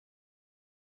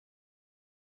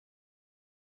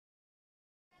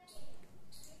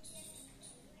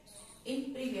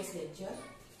previous lecture,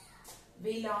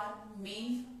 we learned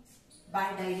mean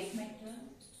by direct method.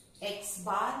 X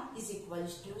bar is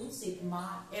equals to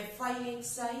sigma fi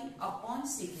xi upon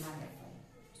sigma fi.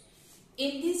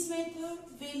 In this method,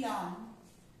 we learn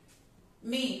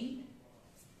mean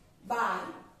by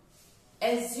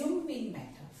assumed mean method.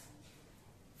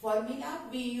 Formula,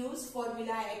 we use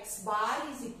formula x bar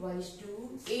is equals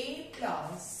to a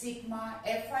plus sigma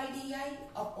fi di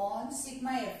upon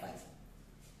sigma fi.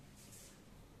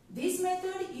 This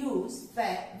method used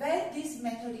where this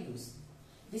method used?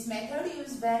 This method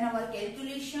used when our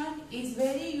calculation is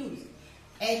very used.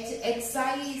 Xi is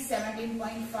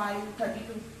 17.5,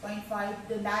 32.5,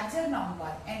 the larger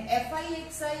number, and fi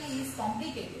xi is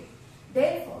complicated.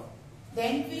 Therefore,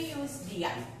 then we use di.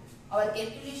 Our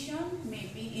calculation may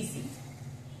be easy.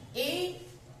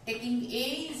 Taking a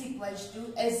is equals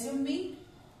to assuming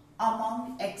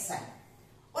among xi.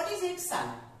 What is xi?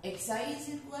 Xi is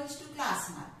equals to class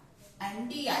mark, and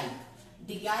di.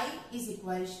 Di is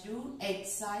equals to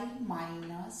xi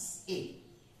minus a.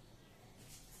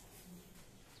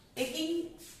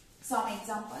 Taking some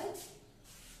examples,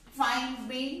 find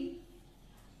mean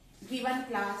given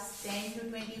class 10 to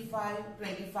 25,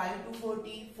 25 to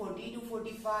 40, 40 to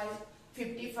 45,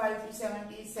 55 to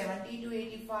 70, 70 to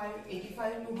 85,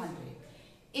 85 to 100.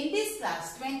 In this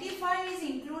class, 25 is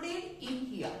included in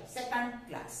here, second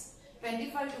class,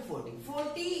 25 to 40.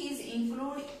 40 is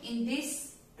included in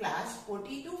this class,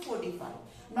 40 to 45,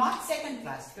 not second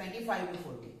class, 25 to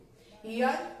 40.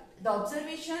 Here, the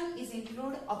observation is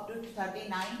included up to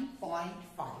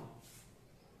 39.5.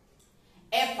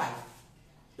 Fi.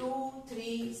 2,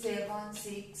 3, 7,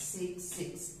 6, 6,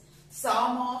 6.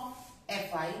 Sum of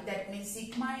Fi, that means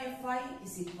sigma Fi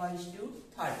is equals to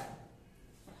 30.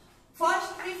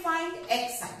 First we find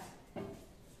Xi.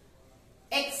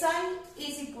 Xi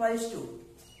is equals to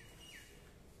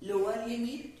lower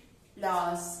limit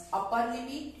plus upper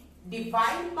limit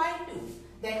divided by 2.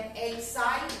 Then Xi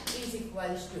is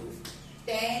equals to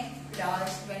 10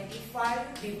 plus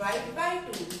 25 divided by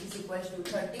 2 is equals to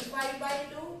 35 by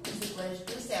 2 is equals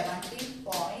to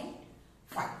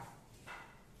 17.5.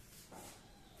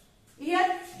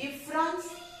 Here difference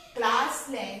class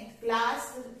length,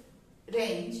 class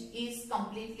range is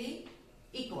completely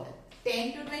equal.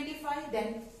 10 to 25,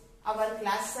 then our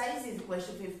class size is equals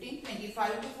to 15.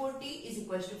 25 to 40 is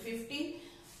equals to 15.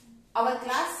 Our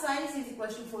class size is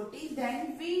equals to 40.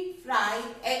 Then we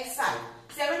write Xi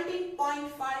 17.5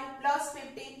 plus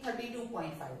 15,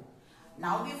 32.5.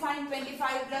 Now we find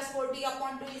 25 plus 40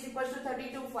 upon 2 is equals to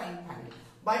 32.5.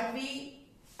 But we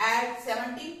add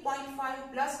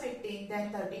 17.5 plus 15,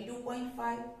 then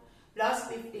 32.5 plus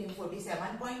 15,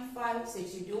 47.5,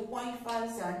 62.5,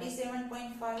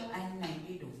 77.5 and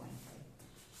 92.5.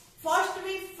 First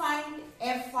we find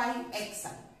Fi Xi.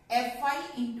 Fi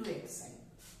into Xi.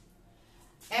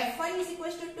 Fi is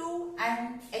equals to 2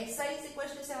 and Xi is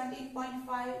equals to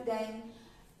 17.5. Then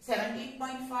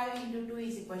 17.5 into 2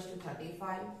 is equals to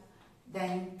 35.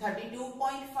 Then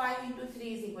 32.5 into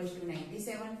 3 is equals to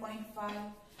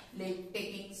 97.5.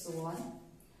 Taking so on.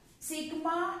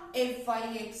 Sigma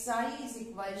Fi Xi is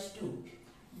equals to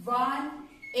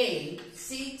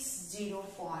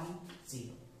 1860.0.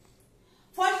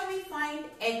 First we find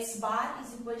x bar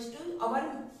is equals to our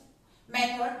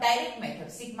method, direct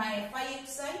method, sigma Fi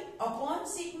Xi upon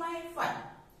sigma Fi.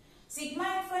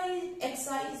 Sigma Fi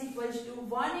Xi is equals to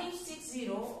 1860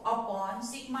 upon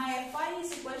sigma Fi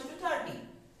is equals to 30.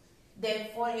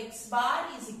 Therefore, x bar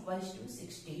is equals to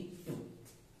 62.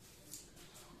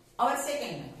 Our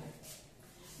second method.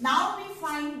 Now we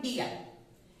find di.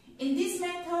 In this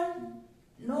method,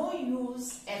 no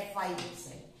use Fi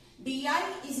Xi. Di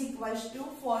is equals to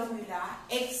formula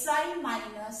Xi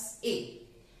minus a.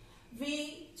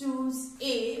 We choose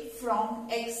a from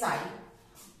Xi.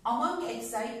 Among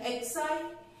Xi,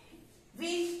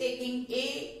 we taking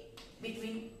a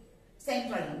between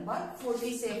central number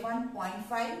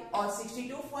 47.5 or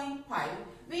 62.5.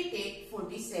 We take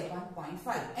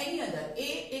 47.5. Any other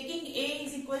taking a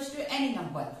is equals to any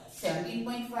number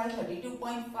 17.5,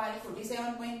 32.5,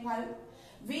 47.5.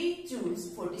 We choose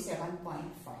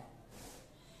 47.5.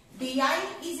 Di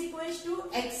is equals to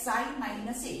Xi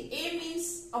minus a. A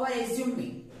means our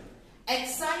assuming.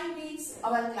 Xi means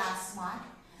our class mark.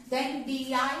 Then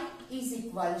di is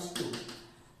equals to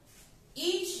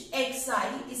each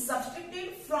Xi is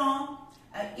subtracted from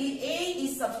a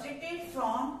is subtracted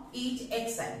from each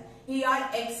Xi. Here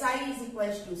Xi is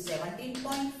equals to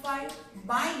 17.5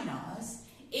 minus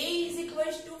a is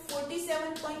equals to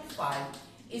 47.5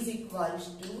 is equals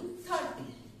to 30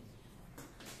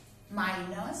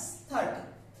 minus 30.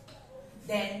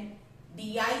 Then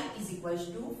di is equals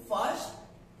to first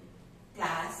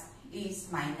class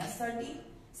is minus 30.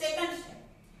 Second step,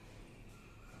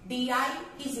 di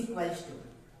is equals to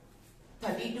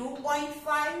 32.5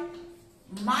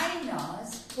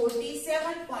 minus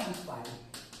 47.5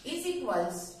 is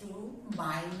equals to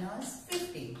minus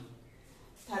 50.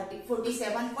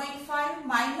 47.5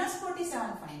 minus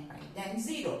 47.5, then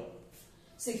 0.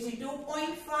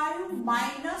 62.5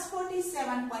 minus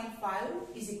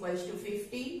 47.5 is equals to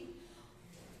 50.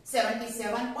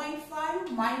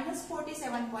 77.5 minus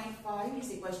 47.5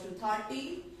 is equals to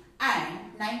 30.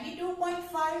 And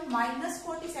 92.5 minus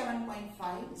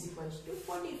 47.5 is equals to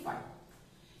 45.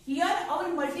 Here our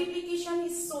multiplication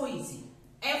is so easy.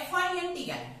 Fi and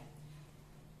di.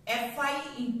 Fi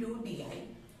into di.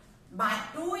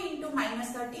 2 into minus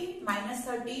 30. Minus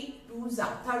 30 2s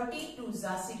are 30 2s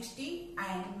are 60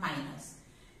 and minus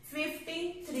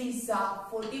 50 3s are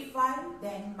 45.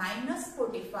 Then minus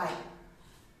 45.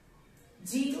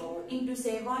 0 into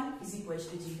 7 is equals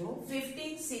to 0.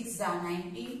 15 6 are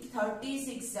 90. 30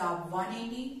 6 are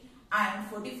 180. And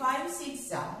 45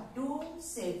 6 are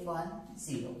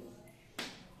 270.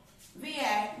 We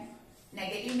add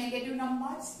negative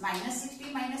numbers. Minus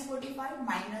 60 minus 45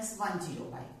 minus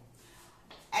 105.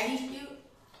 Additive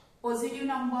positive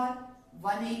number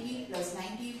 180 plus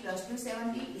 90 plus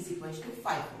 270 is equals to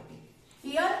 540.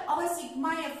 Here our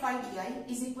sigma Fi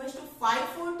di is equals to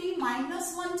 540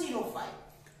 minus 105.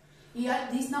 Here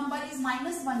this number is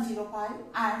minus 105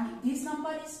 and this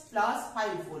number is plus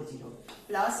 540.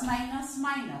 Plus minus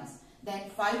minus.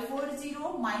 Then 540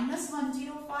 minus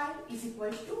 105 is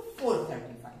equals to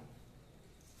 435.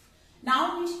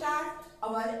 Now we start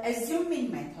our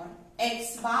assuming method.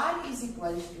 X bar is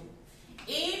equals to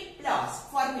A plus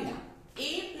formula.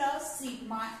 A plus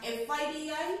sigma Fi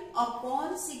di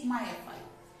upon sigma Fi.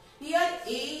 Here A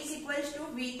is equals to,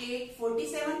 we take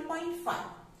 47.5.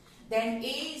 Then A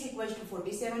is equals to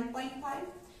 47.5.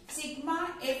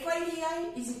 Sigma Fi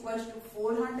di is equals to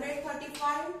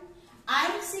 435.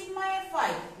 And sigma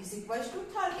Fi is equals to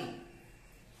 30.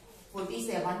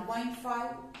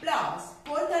 47.5 plus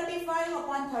 435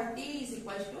 upon 30 is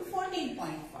equals to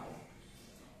 14.5.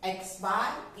 X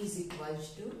bar is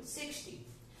equals to 60.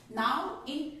 Now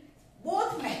in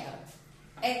both methods,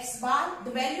 X bar,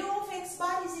 the value of X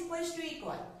bar is equals to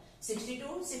equal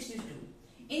 62, 62.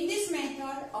 In this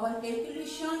method, our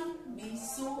calculation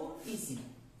is so easy.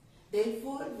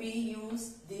 Therefore, we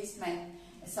use this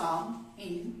sum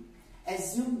in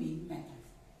assuming method.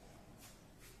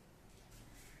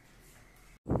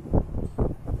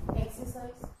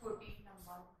 Exercise 14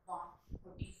 number 1,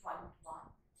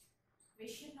 14.1.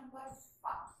 Question number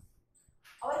 5.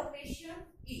 Our question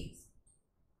is,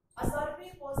 a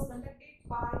survey was conducted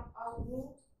by a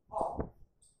group of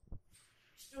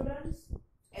students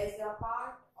as a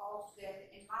part of their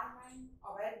environment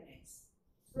awareness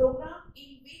program,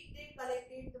 in which they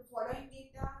collected the following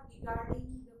data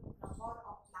regarding the number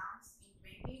of plants in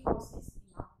 20 houses in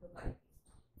a locality.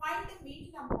 Find the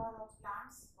mean number of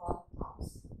plants per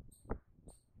house.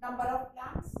 Number of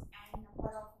plants and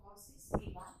number of houses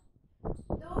given.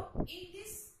 So in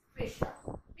this question,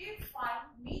 we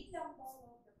find mean number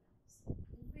of the plants.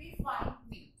 We find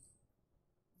mean.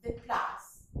 The class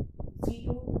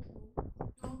 0 to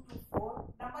 2 to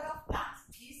 4 number of plants.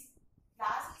 This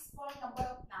class is called number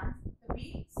of plants. So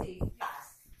we say class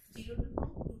 0 to 2, 2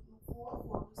 to 4,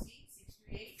 4 to 6, 6 to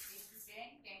 8, 8 to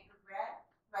 10, 10 to 12,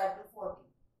 12 to 14.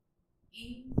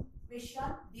 In question,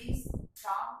 this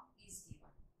term is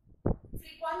given.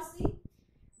 Frequency,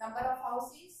 number of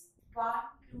houses 1,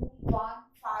 2, 1,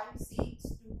 5, 6,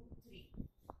 2, 3.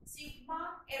 Sigma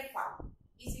Fi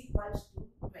is equals to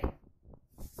 20.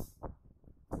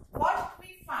 What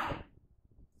we find?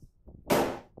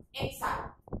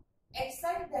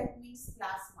 Xi, that means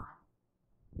class 1.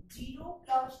 0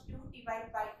 plus 2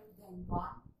 divided by 2, then 1.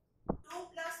 2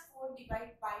 plus 4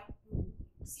 divided by 2.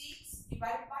 6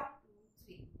 divided by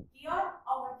 2, 3. Here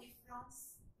our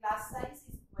difference class size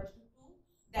is equal to 2.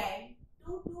 Then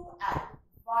 2 to add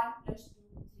 1 plus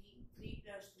 2, 3. 3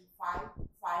 plus 2, 5.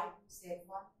 5 to 7,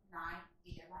 9,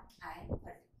 11 and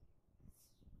 13.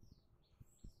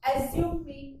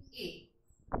 Assuming A.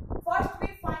 First we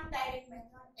find direct method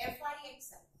Fi.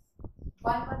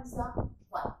 1 1s are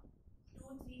 1.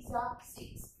 2 3s are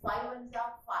 6. 5 1s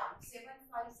are 5. 7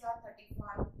 5s are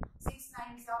 35. 6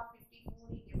 9s are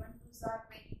 54. 11 2s are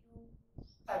 22.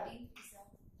 13 3s are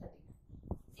 39.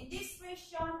 In this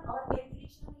question, our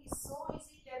calculation is so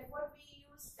easy. Therefore, we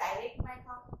use direct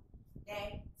method.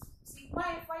 Then sigma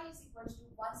Fi is equals to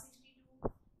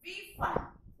 162. We find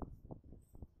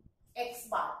X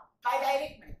bar by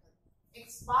direct method.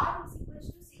 X bar is equals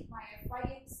to sigma Fi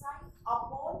xi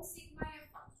upon sigma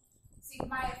Fi.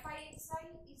 Sigma Fi xi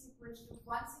equals to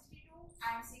 162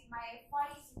 and sigma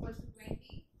fy is equals to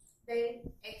 20,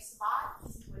 then x bar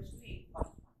is equals to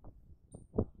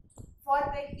 8.1. For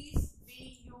practice,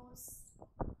 we use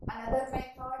another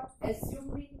method,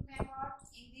 assuming method.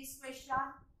 In this question,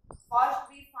 first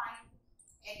we find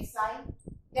xi,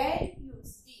 then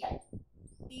use di.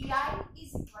 Di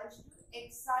is equals to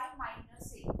xi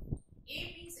minus a. A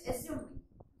means assuming.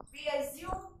 We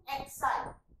assume xi.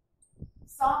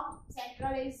 Some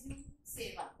central assume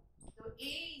 7. So a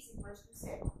is equals to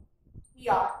 7.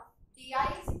 Here di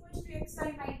is equals to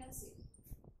xi minus a.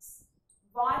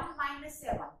 1 minus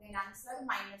 7, then answer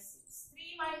minus 6.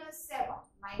 3 minus 7,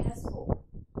 minus 4.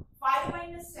 5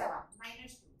 minus 7,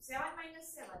 minus 2. 7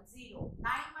 minus 7, 0. 9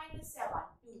 minus 7,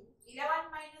 2.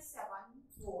 11 minus 7,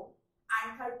 4.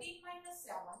 And 13 minus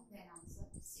 7, then answer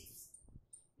 6.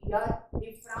 Here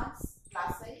difference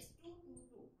class size 2, 2,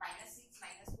 2. Minus 6,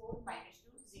 minus 4, minus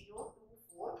 2, 0, 2,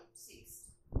 4,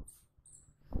 6.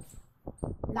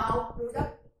 Now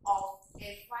product of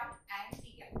Fy and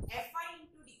Di. Fy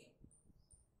into Di.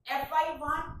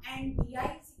 Fy1 and Di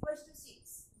is equals to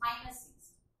 6. Minus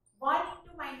 6. 1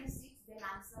 into minus 6, then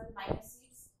answer minus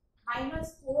 6.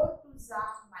 Minus 4 to the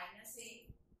minus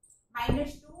 8.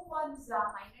 Minus 2 1 the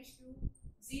minus 2.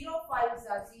 0 5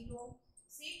 the 0.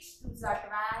 6 to the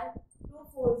 12. 2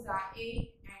 4 the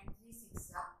 8 and 3 6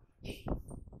 the 8.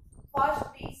 First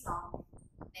we sum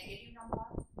negative number.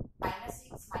 Minus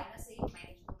 6, minus 8,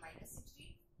 minus 2, minus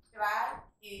 16. 12,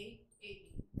 8, 18.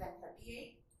 Then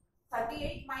 38.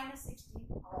 38 minus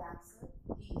 16. Our answer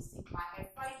is sigma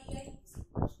Fy Di is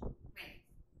equals to 20.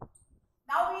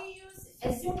 Now we use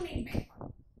assuming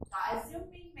method. The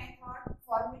assuming method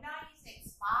formula is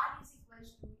x bar is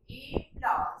equals to a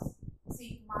plus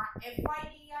sigma Fy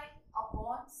Di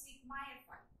upon sigma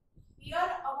Fy.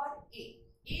 Here our a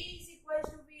is equals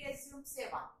to, we assume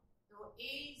 7. So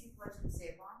a is equals to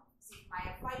 7.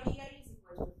 Sigma Fy Di is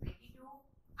equals to 22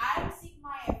 and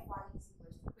sigma Fy is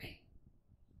equals to 20.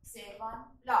 7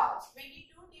 plus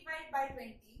 22 divided by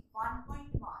 20,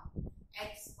 1.1.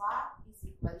 X bar is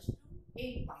equals to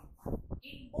 8.1.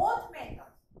 In both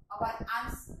methods, our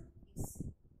answer